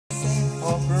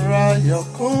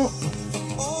yoko.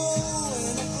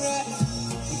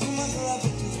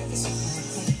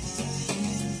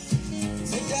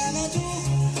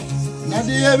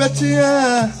 Nadia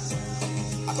Betia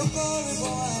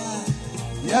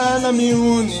Yana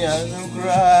Miuni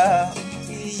Anugra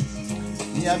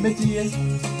Yamedia,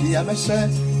 Yamasha,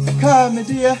 a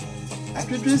Carmedia. I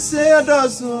could say a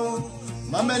dozen.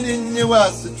 Mamma Ninny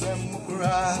was the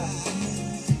Tremukura.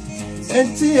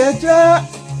 And theatre,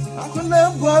 I could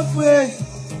not go away.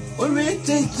 Or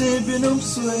reaching Tibinum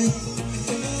sway.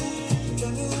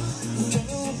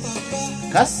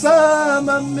 Casa,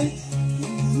 mammy.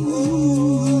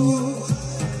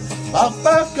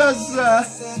 Papa Casa,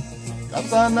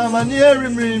 Casana Manieri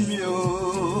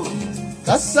Mimio,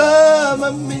 Casa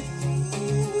Mammy,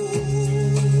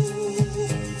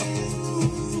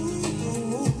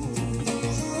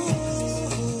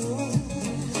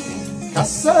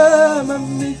 Casa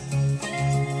Mammy.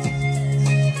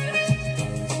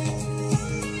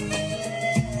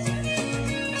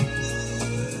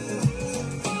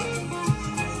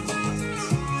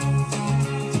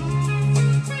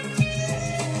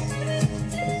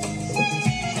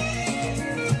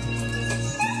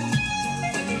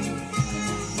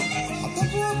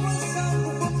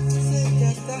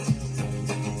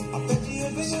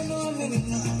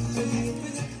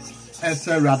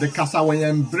 Ese radicasa when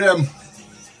you brim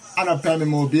and a penny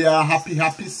mobile happy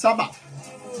Sabbath.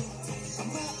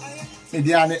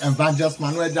 Mediani Evangelist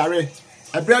Manoah Agyare.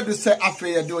 A bread to say after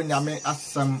you do nyame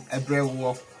asem a bread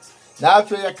war. Now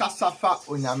after your casafa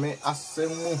unyame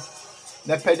asemu.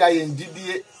 Ne peja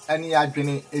yendidie any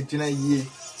adwene ejina ye.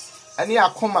 Any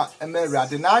akoma emera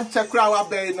de na nchekra wa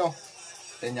be no.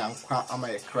 Enyankwa ama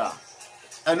ye kra.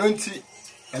 Eno nti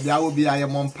ebia wo bia ye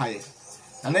mompaye.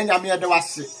 Na nyame de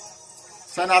wase.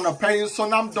 Sana no pay so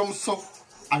nam dom so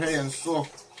ahwe so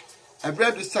e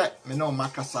bread say me no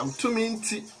makasa utumi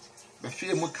nti be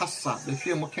fie mu kasa be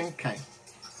fie mu kenkan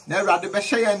na awrade be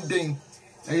hye yen den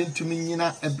e ntumi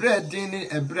nyina e bread din ni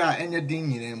e bra enye din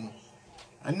nyina mu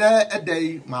ana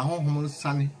edai ma honhom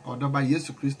nsane odoba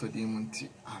Yesu Kristo din mu nti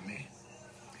amen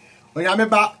onyame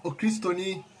ba o Kristo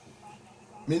ni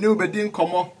me ne obedin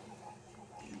komo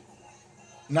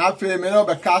na afi me no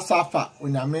be kasa afa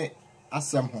onyame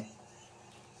asem ho.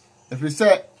 If we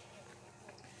say,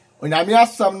 Onyame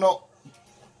asam no,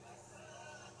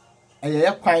 ye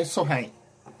kwan so han.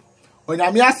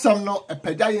 Onyame asam no,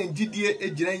 pagya yen gidie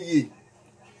ejina yie.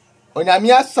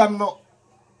 Onyame asam no,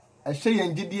 hye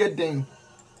yen gidie den.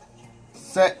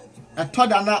 Se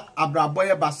etoda na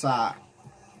abraboye basa.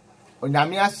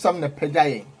 Onyame asam na pagya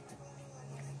yen.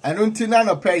 Eno nti na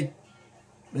no pay.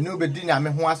 Me no bedi nyame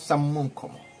ho asam mu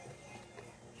nkomo.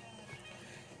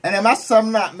 And I must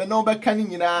some not me no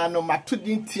beckoning in a no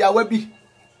matudin tia webi.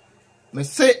 Me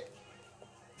say,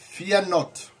 fear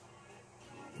not,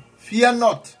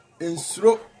 in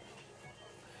sro.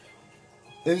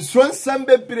 In sron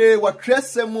sembe bre wa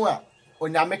tresemua,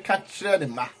 on ya me catch the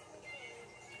ma.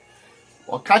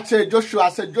 Or catch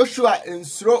Joshua said Joshua in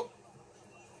sro.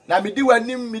 Na mi di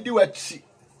wanim mi di wachi.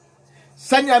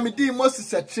 Sanya mi di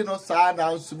Moses a chino sa na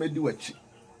unsu me di wachi.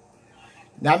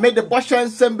 Na me de boshan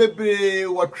sembebre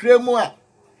wo tremu a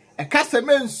e kase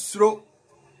me nsuro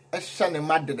e hye ne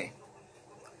madene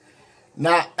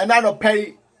na ena no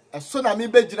pay e so na me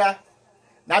begira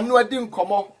na me wadi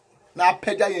nkomo na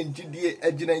apagya yengidie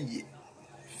agina yie.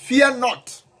 Fear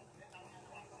not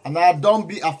and don't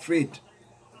be afraid.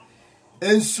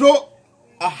 Ensuro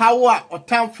ahawa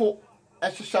otamfo e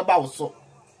hyehyɛ ba wo so.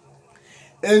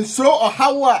 Ensuro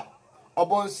ahawa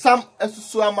obonsam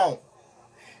esusu amawo.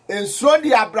 Ensuro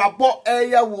di abrabo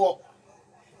eye wo.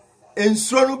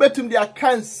 Ensuro no betum di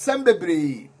akan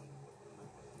sembebre.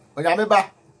 Onyame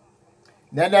ba.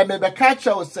 Nana me be ka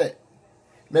kire wo se.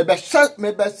 Me be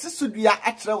sisudua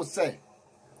a kire wo se.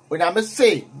 Onyame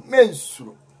se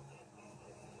mensuro.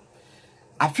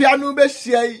 Afia no be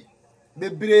hia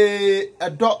bebre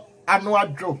edo ano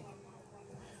adwo.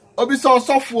 Obi so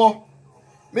osofo.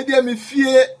 Me dia me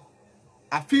fie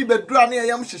afi bedura na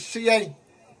yam hyehye.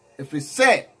 If we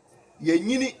say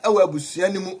yenyini ewa abusua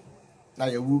ni mu na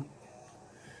yewu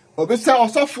obi say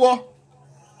osofo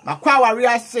makwa aware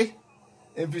ase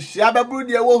emfihia baburu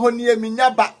de wo ho ni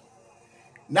eminyaba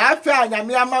na afa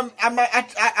anyame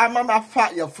ama mafa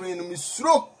yefun no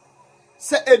misuro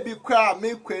se ebi kwa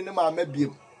me kwen ni ma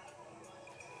mabiem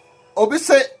obi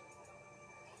say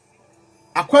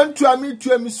akwantu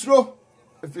amitu emisuro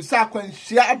efisa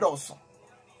akwanhia adoso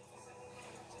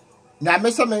na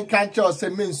mesa men kanche o se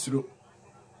mensuro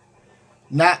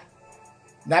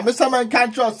na mesa men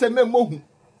kanche o se memohu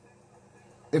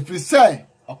efiri se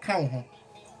o kan ho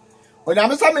o na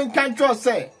mesa men kanche o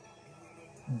se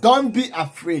Don't be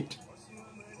afraid.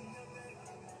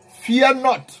 Fear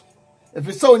not. If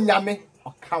you saw nyame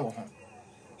or cow.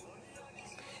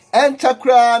 And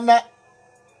chakrana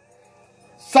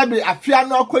sabi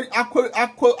afiano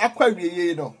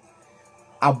akwa no.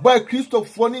 Aba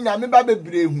Christopher ni nyame ba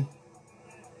bebre hu.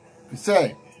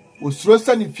 Say, osuro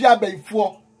sani fia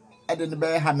bayfo e de ne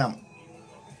be hanam.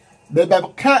 Bebe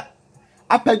ka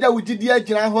apaja wugidi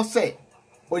agina ho say,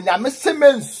 onyame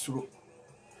semensuro.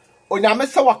 Onyame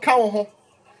se waka wo ho.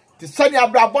 Ti sani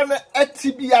abrabo no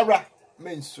ati biara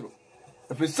mensuro.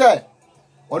 If say,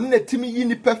 onu na timi yi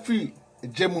ni pafiri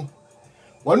ejemu.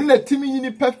 Onu na timi yi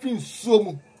ni pafiri nsuo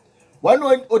mu.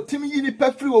 Wanu otimi yi ni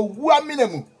pafiri owu amene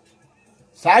mu.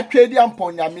 Sa twedi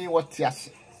ampon nyame wote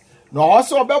ase. No ho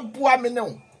se obeboa me ne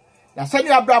wo. Na sani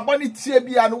abrabo ne tie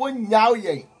bia no wonyaa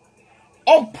yen.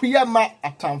 Ompuye ma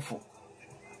atamfo.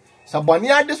 Saboni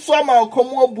ade so ma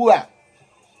okomo obu a.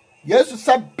 Yesu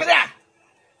sa bra.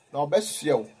 Na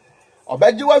obehye wo.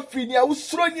 Obeje wa fini a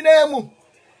usuro nyina mu.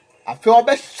 Afi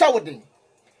obehye wo den.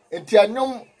 Enti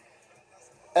anyom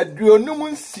aduonum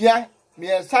nsia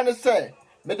miensa ne se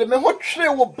mede me ho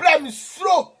twere wo bra me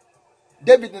suro.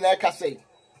 David na ka say.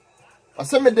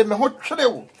 Ose mede me ho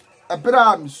twere wo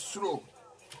ebra me suro.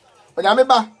 Onyame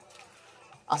ba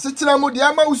asetena mu de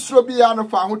ama usuro bia no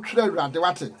fa ho twere awurade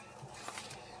wate.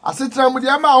 Asetena mu de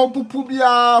ama ho pupu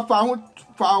bia fa ho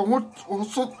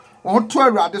to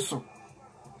awurade so.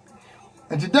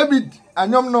 Enti David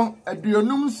anyom no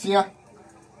aduonum nsia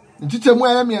ntichemu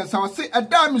aya miensa wose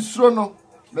ada me suro no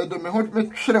mede me ho me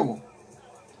twere wo.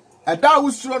 Ada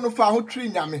usuro no fa ho twere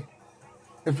nyame.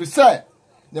 If you say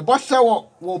the boss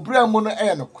wo bram no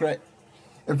e no kre.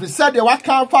 If you say the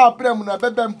waka fa bram no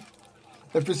bebem.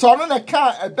 If you saw no na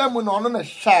ka ebem no no na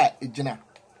sha ejina.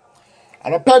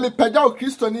 Ana pa mi pagya o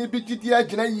Kristo ni bi gidi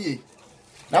agina yie.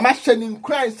 Na ma hye ni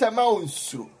nkran se ma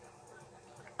onsuro.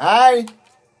 Ai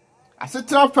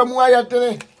asetra famu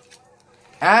ayedene.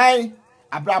 Ai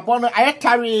abrabo no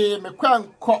ayetare me kwan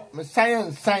kọ me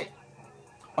san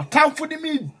otamfo de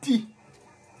me di.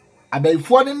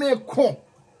 Abaifo de me ko.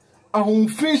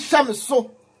 Ahunfin shame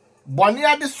so. Boni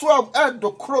ade so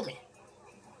edokro me.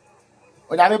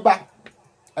 Onyame ba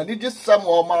ani just some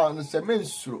o ma no se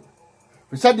mensuro.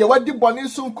 We said the wadi boni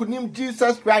so nkunim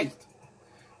Jesus Christ.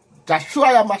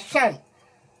 Joshua ya mashan.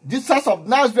 Jesus of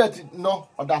Nazareth no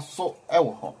oda so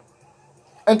ewo ho.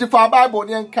 Enti for Bible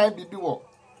ni enkan bibi wo.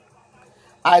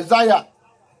 Isaiah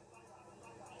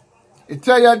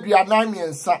Etaya duanan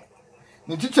miensa.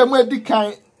 Ni chichemu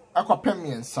edikan akopem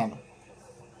miensa no.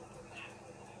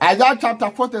 Isaiah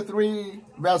chapter 43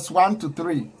 verse 1 to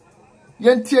 3.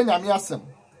 Yentie nyame asem.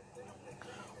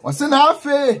 Osina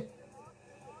afe.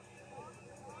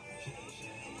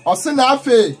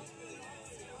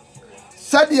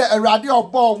 Said ye erade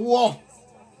obo wo.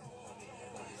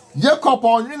 Jacob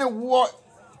onwene wo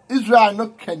Israel no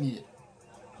kanie.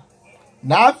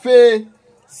 Na afe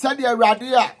said ye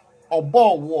erade a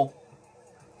obo wo.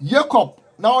 Jacob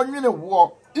na onwene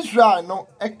wo Israel no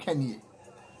ekanie.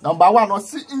 Number 1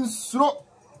 osi insuro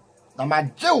na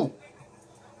majew.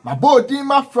 Mabodi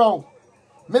mafro.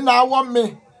 Me na awo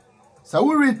me. Sa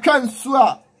wuri twansu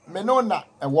a me no na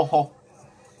ewo ho.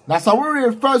 Na sa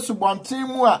wuri first bontin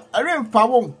mu a eremfa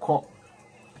wo nko.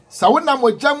 Sa wona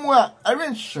mojamu a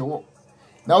erenhyewo.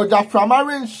 Na ojaframa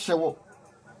renhyewo.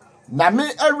 Na me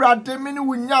Awurade me ne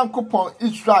wunyankopon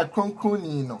Israel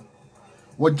kronkronni no.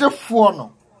 Wojefo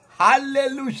no.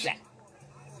 Hallelujah.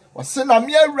 Wose na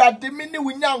me Awurade me ne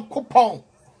wunyankopon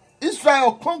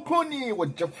Israel kronkronni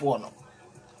wojefo no.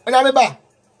 Onyame ba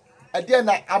ade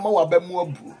na ama wabamu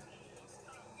abu.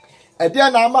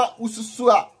 Ade na ama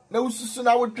ususu a na ususu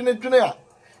na wodwene a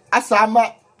asa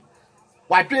ama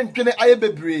wadwendwene aye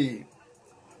bebre.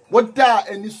 Woda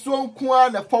enisuo nko a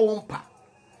na fa wompa.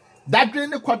 Dadwene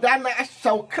ne koda na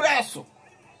ahyaw kraso.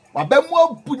 Wabamu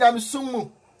abu nyamsom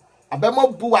mu. Abamu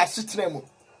abu asetena mu.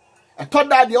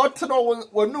 Etoda de oteno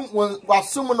wonu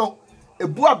wasum no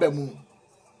ebu abamu.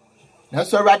 Na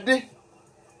so Awurade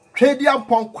twedi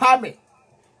ampon kwame.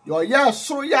 Yo ya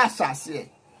soro ya asase.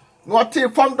 No ate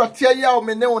fam dote ya o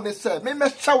me ne woni se me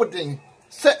hawden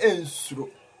se ensuro.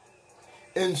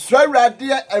 Ensuro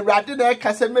Awurade na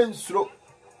ka se me ensuro.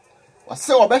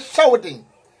 Wase obe hawden.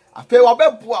 Afi obe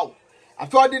boa wo.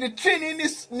 Afi odi ni twini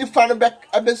ni fa no be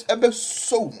ebe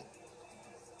so.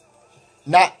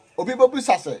 Na obi bobu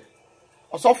sase.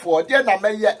 Osofo de na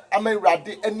meye ama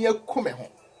Awurade ani akume ho.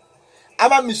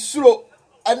 Ama misuro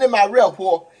ene ma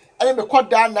reho ene me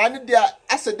koda na ne dia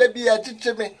aseda bi ya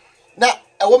chiche me na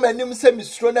ewo manim se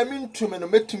misuro na mintumi no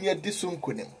metumi adi so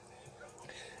nkonim.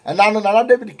 Ena no na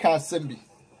David kan sembi.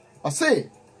 O say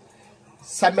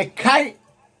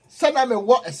sana me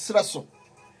wo esre so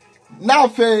na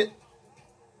afi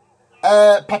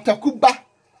patakuba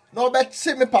na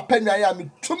obetse me papa nwan ya me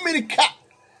tumirika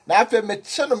na afi me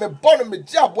che no me bono me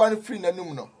gi aboa no free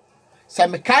nanum no sa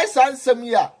me kai sansam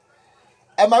ya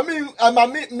amami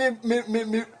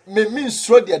me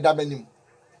nsuro de damanim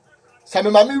sa me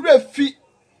mami refi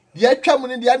de atwam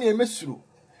ne de na emesuro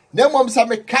na mom sa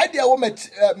me kai de wo me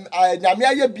nyame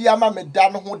aye bia ma me da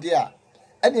no ho de a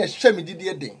ene ehwe me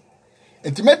didi den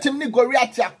entimetim ni gori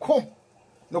ate akọ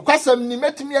no kwasam ni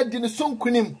metim ya di ne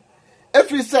sonkunim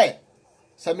efri se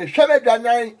me hwe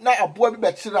medwanwan na aboa bi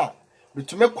bekira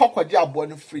betume kwakwade aboa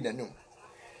no free nanum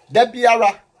da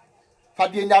biara fa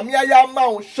de nyame aye ma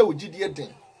wo hwe ogidie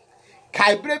den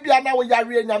kai bre bia na wo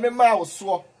yare nyame ma wo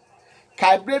so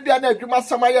kai bre bia na adwuma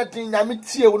sama ye den nyame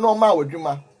tie wo no ma wo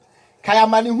adwuma kai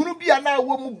amane hunu bia na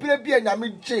wo mu bre bia nyame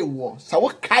gye wo sa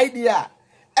wo kai dia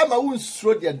ema wo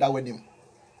nsuro de da wanim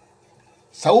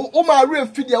sa wo ma re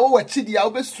fidi wo wachi dia wo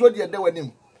be suro de da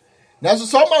wanim na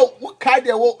so ma wo kai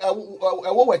dia wo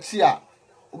wachi a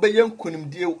wo be yen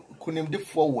kunimde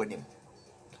fo wanim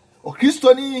o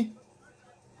kristoni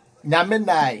nyame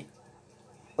nai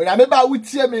onyame ba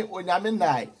wutie me onyame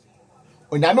nai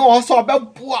onyame wo so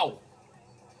obeboa wo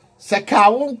se ka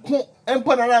wo nko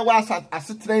empo na wa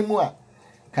asetran mu a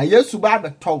ka Yesu ba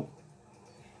beto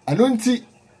anu nti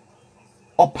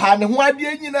opa ne ho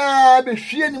ade nyina be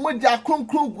hwie ni mogya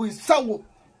kronkron gu isawo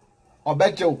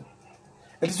obejew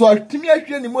etiso atimi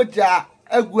ahwie ni mogya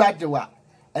agu adewa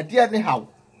ade ne hawo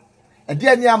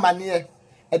ade ne amane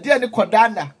ade ne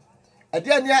kodana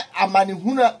ade ne amane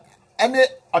huna ene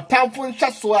otamfo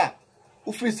nhwaso a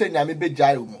ufiri se nyame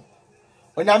begyae wo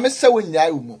onyame se wo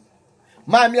nyae wo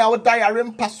maami a wo da yare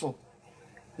mpaso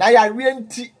na yare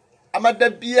nti amada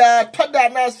bia toda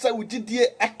na se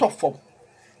wugidie etofom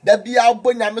da bia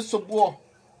obo nyame sobo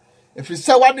efiri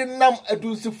se wade nam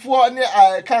adunsifo ne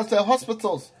cancer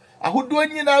hospitals ahodo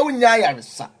nyina unya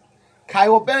yaresa kai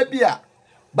wo ba bia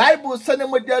bible se ne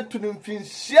modya tunum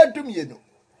finhia dumienu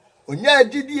onya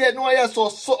agidie no ye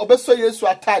so obeso Yesu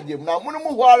atadiem na munum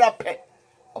ho ara pe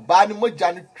oba ne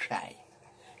mogya no twai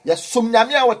ye som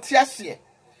nyame a wote ase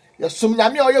ye som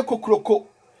nyame a oye kokroko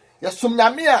ye som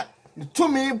nyame a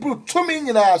tumi bru tumi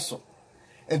nyina so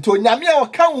ento nyame a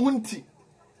woka wo nti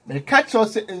me ka cho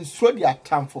se ensuro di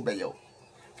atamfo beyo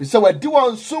fi se wadi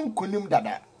won sunkunim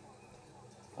dada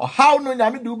o how no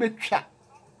nyame de ubetwa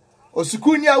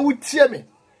osukuni a wutie me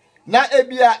na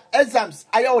ebia exams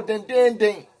ayo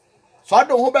den so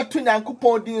ado ho beto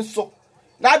nyankopon din so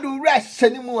na do wura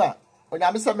hyanimu a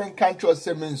onyame se men kan cho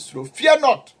se men suro fear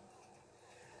not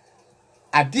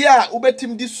ade a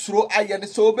ubetim di suro aye ne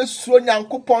so obesuro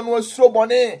nyankopon no suro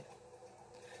bone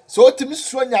so otimi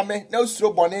suro nyame na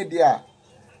suro bone de a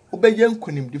ubeyen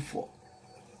kunimdifo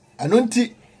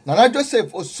anonti nana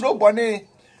Joseph osuro bone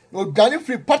no gani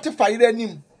free Potiphar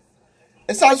iranim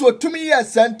esaso otumi ye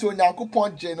santo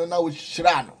nyankopon je no na wo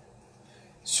hyira no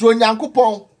suro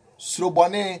nyankopon suro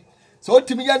bone so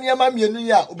otimi ya niam mienu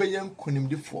ya ubeyen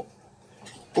kunimdifo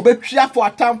obetwiafo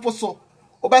atamfo so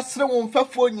obesere wo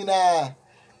mfafo nyina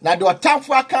na de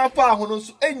otamfo akanfo ahono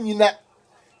so enyina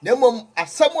na mom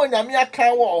asam onyame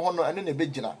akan wo ho no ene ne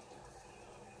begina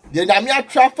de nyame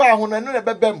atwafa ahono ene ne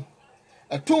bebem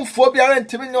atumfo biara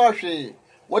ntimi nye ohwe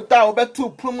woda obetu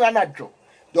prum anadwo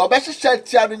de obehyehyɛ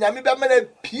tia no nyame be mana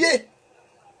pie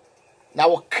na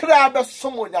wo kra be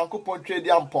som onyankopɔn twedi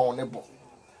ampɔn ne bo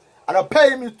ana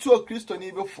pay mi to Kristo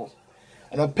ni befo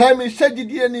ana pay mi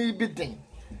hyagidie ni bidin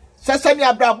sasa ni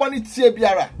abrabɔ ne tie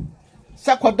biara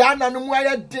sakoda na no mu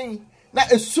aye din na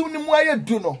esum ni mu aye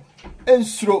du no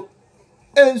ensuro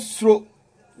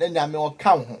na nyame o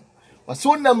ka ho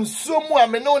waso nam suo mu a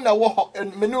me no na wo ho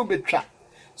me no betwa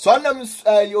so nam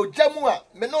yo jamu a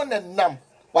me no na nam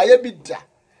waye bida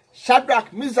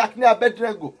Shadrach Meshach ne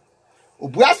Abednego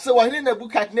obuase wahene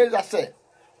Nebukadnezar se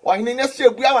wahene ne se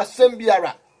ebua wasem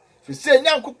biara fi se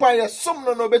nyankopon ye som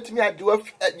no betimi adewa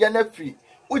ye na firi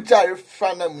ujare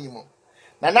franam mu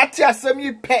na nate asem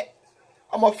yi pe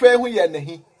amofra hu ye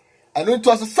nahi anu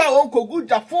nto sesa won kogu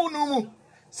jafo no mu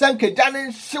sankeja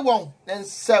ne hye won ne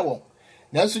nse won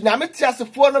nanso nyame te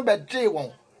asefo no begye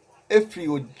won efiri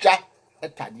oja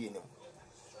etade ni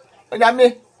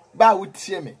onyame ba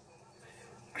wutie me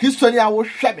Kristo ni awo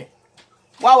hwe me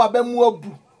wa ba mu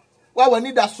abu wa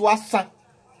wani da so asa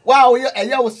wa wo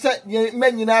eye wo se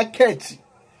manyina kati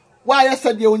wa ye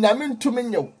se de onyame ntumi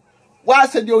nyew wa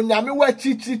se de onyame wa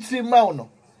chichichi ma no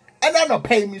ena no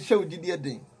pay me show didi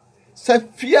den say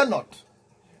fear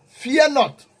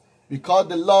not because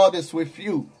the Lord is with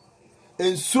you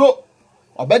ensuro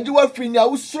obeji wa firi nya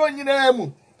usuro nyina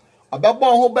mu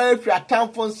obebon ho ba afiri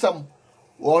atamfo nsam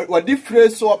wadi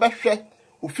phrase so obehwe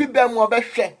ofi bem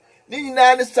obehwe ni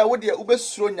nyina ne se wo de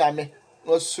obesuro nyame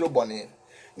no suro bone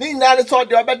ni nyina ne so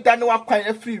de obedane wakwan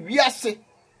afiri wiase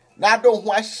na ado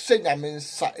ho ahye nyame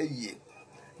nsa eye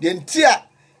de ntia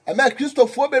ema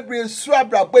Kristofo bebre suro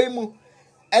abraboi mu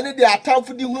ene de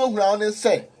atamfo di hunahuna on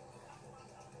se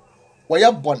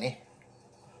woye bone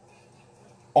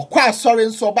okwa asori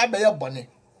nso oba be ye bone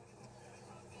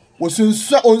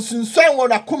onsunsuan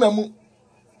won akoma mu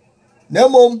na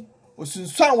mom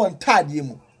osunsuan won tade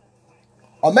mu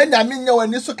omanyame nya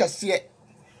wani so kase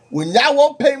wonya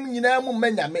won pam nyina mu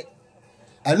manyame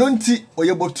eno nti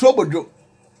oyebotro bodwo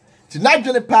ti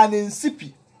nadwene pa ne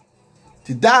nsipi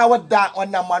ti da wada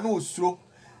onamano osuro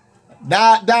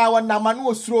da onamano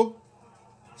osuro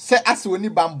se ase oni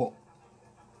bambo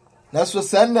na so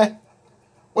senne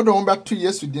wodo ho beto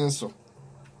Yesu din so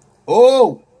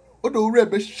odo wure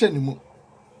be hwehwe ni mu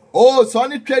so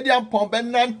ni twedi ampon be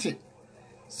nante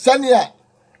sania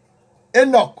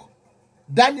Enoch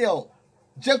Daniel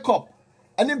Jacob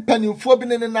ani mpanimfo bi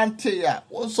ne nante ya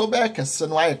wonso be kese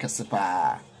no aye kese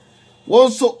pa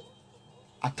wonso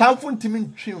atamfo ntimi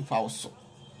ntwi mfa so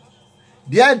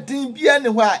dia din bia ne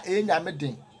ho a enyame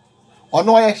den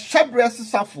ono ye hwebre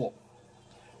sesafo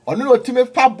ono no timi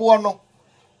fabo no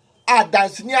a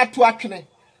dance ni ato atwene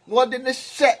no de ne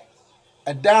hye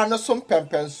eda no so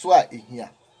mpempenso a ehia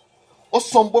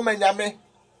osombo manyame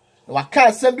na waka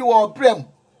asem bi wo brem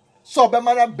so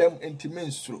obemana bem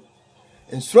ntimi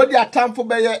nsuro di atamfo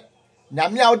beye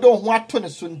nyame a wo de ho ato ne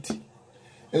so nti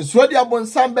nsuro di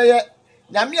abonsam beye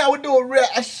nyame a wo de owre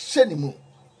ahye ni mu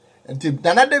nti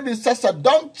dana de bi sasa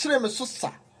dom kire me so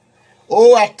sa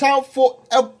atamfo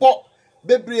ebo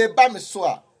bebre ba me so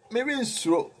a me wi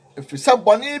nsuro efisa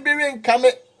bone bi wi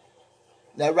nkame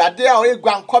na Awurade a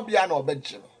oyeguankobia na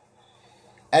obegye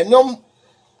enyom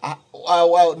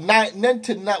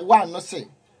 91 no say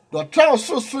do try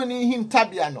so ni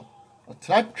hintabia no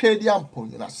tra twedi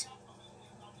amponyina se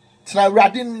tra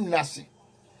Awurade ninase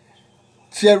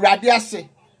tra Awurade ase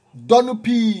donu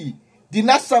pi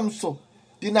dinasam so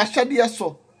dinahwede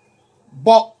so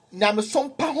bo nyamesom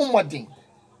pa homodin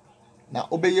na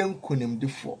obeye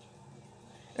nkonimdifo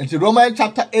enti Romans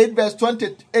chapter 8 verse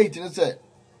 28 it say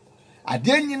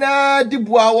ade nyina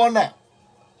dibua wona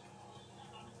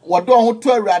wodo ho to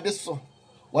Awurade so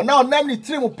wona onam ni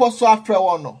tirim poso afre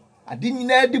won no ade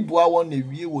nyina dibua won na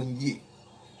wie won yie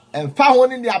emfa ho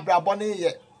ni abrabọ ne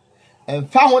ye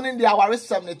emfa ho ni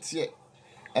awaresem ne tie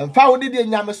emfa ho ni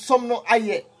nyamesom no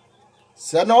aye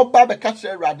se na oba be ka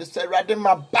kire Awurade se Awurade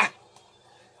maba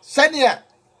senia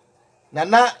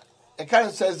nana e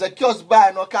kan se Zacchaeus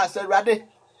ba no ka se Awurade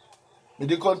me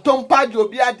di kontompa di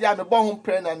obi ade a me bo ho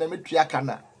pre na metua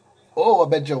kana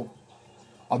obegyew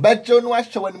no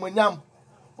ahwe wanimonyam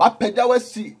wapagya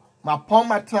wasi mapon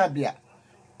matena bia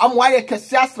amwa ye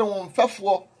kese asre won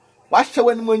fefo wahwe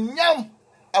wanimonyam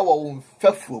ewo won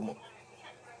fefo mu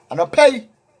anopai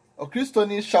o Kristo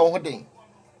ni hwe wo den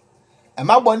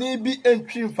ema boni bi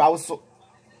entwi mfa so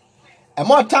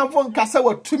ema otamfo nkasa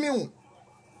watumi hu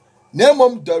na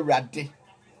emom do Awurade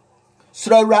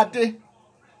sura Awurade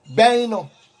ben no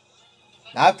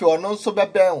na afi ono nso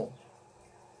beben wo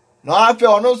na afi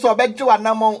ono nso obegye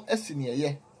wanamon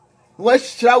asiniye wo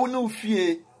ahyira wo ne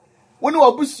ufie wo ne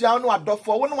obusua no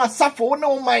adofo wo ne wasafo wo ne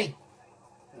woman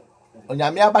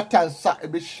onyame abatansa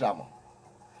ebehyira mo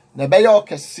na beye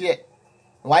okese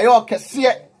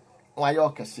waye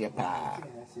okese pa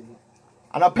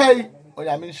anapai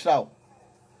onyame nhyira wo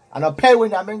anapai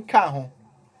onyame nka ho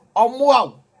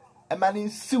omoa emani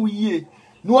nsiw yie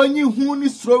no anyi hu ni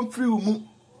suro mfiri mu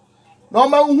no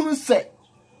ma hu se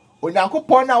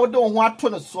onyankopon na wo de ho ato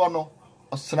ne so no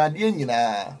osrade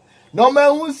nyina no ma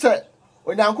hu se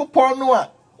onyankopon no a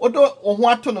wo de ho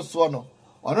ato ne so no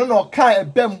ono na oka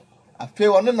ebem afi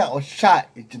ono na ohya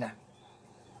ejina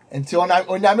enti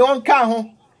onyame onka ho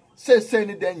se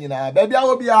ni den nyina ba bia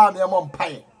wo bia me mo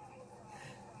mpae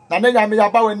na ne nyame ya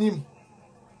ba wanim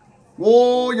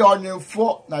wo yo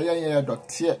onwefo na ye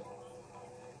dotie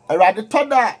Awurade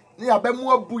toda ni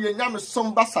abamu abu ye nyame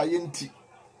som basa ye nti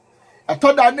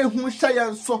etoda na ehu hye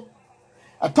ye nso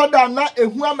etoda na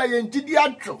ehu ama ye ngidi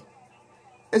adwo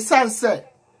esanse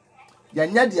ya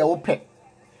nya de wo pe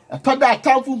etoda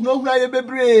atamfu hunahuna ye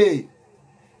bebre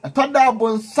etoda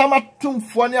abonsam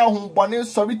atumfo ne ahombone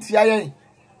sori tia ye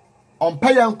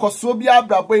ompa ye nkoso bi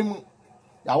abrabɔ mu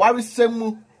ya waresem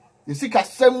mu ye sika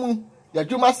sem mu ya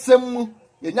dwuma sem mu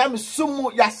ye nyame som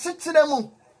mu ya setire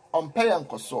mu ompa ye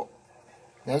nkoso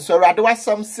nenso Awurade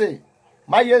wasam say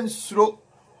maye nsuro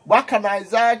waka na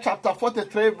Isaiah chapter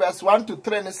 43 verse 1 to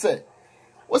 3 ne say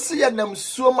wosi ye nam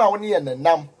suo ma woni ye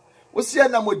nenam wosi ye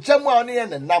nam ogyam a woni ye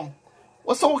nenam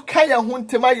Woso kaya ho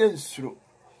ntema ye nsuro.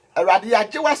 Awurade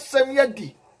agye wasɛm ye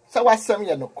di. Sɛ wasɛm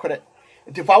ye nokore.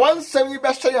 Nti fa wansɛm yi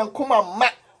bɛhyɛ yɛn koma ma.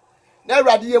 Na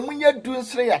awurade ye munye du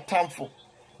nsere ya tamfo.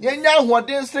 Yenya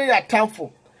ahoɔden nsere ya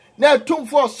tamfo. Na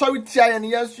atumfo ɔsɔre tia yɛn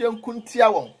yɛnso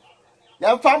yɛnkuntia wɔn.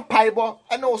 Yɛmfa mpaebɔ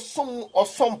ɛne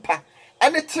ɔsompa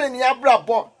ɛne treni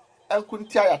abrabɔ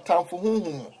ɛnkuntia ya tamfo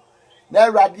hunhum. Na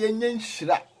awurade yenye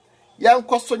nhyira.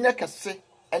 Yɛnkɔso nyɛ kɛse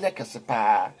ɛnyɛ kɛse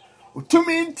paa.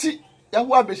 Utumi nti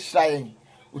Yahowa behyira yɛn.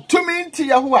 Utumi nti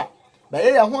Yahowa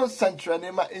bɛyɛ yɛn ho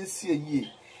nsɛnkyerɛnne ma ensie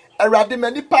yie. Awurade ma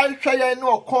nipa nhwɛ yɛn ne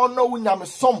ɔkɔn no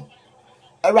wunyamesom.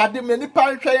 Awurade ma nipa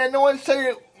nhwɛ yɛn ne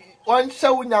wɔnhyɛ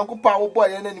Onyankopɔn a wobɔ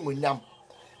yɛn animonyam.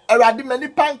 Awurade ma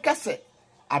nipa nkase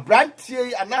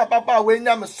abrantie ana ababa a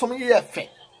wenyamesom yɛ fɛ.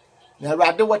 Na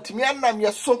awurade watumi anam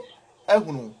yɛ so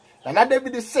ehunu. Na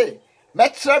David say,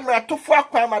 "Mɛkyerɛ mratofo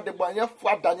akwan ma de bɔnyɛfo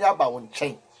adane aba wo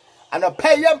nkyɛn."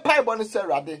 Anɔpa yɛ mpaebɔ no sɛ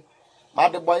awurade ma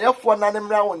de bɔnyɛfo na ne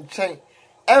mmra wo nkyɛn.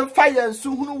 Ɛmfa yɛn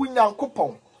so hunu wo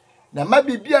Nyankopɔn. Na ma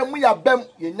bibia mu ya bam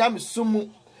ye nyamesom mu.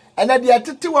 Ɛna de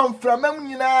atete wɔ mframam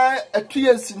nyinaa atu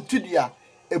yɛn sintudia.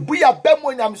 Ebu ya bam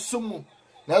wɔ nyamesom mu.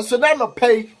 Nanso na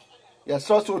anɔpa yi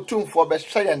yɛsrɛ sɛ otumfoɔ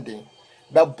bɛhwɛ yɛn den.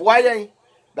 Bɛboa yɛn,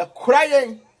 bɛkora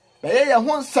yɛn, bɛyɛ yɛn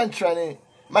ho nsɛnkyerɛnne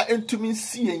ma entumi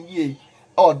nsi yɛn yie.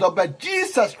 Ɔdɔ ba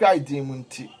Jesus Christ din mu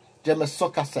nti. Jeme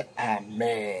soka se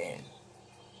amen.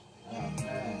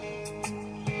 Amen.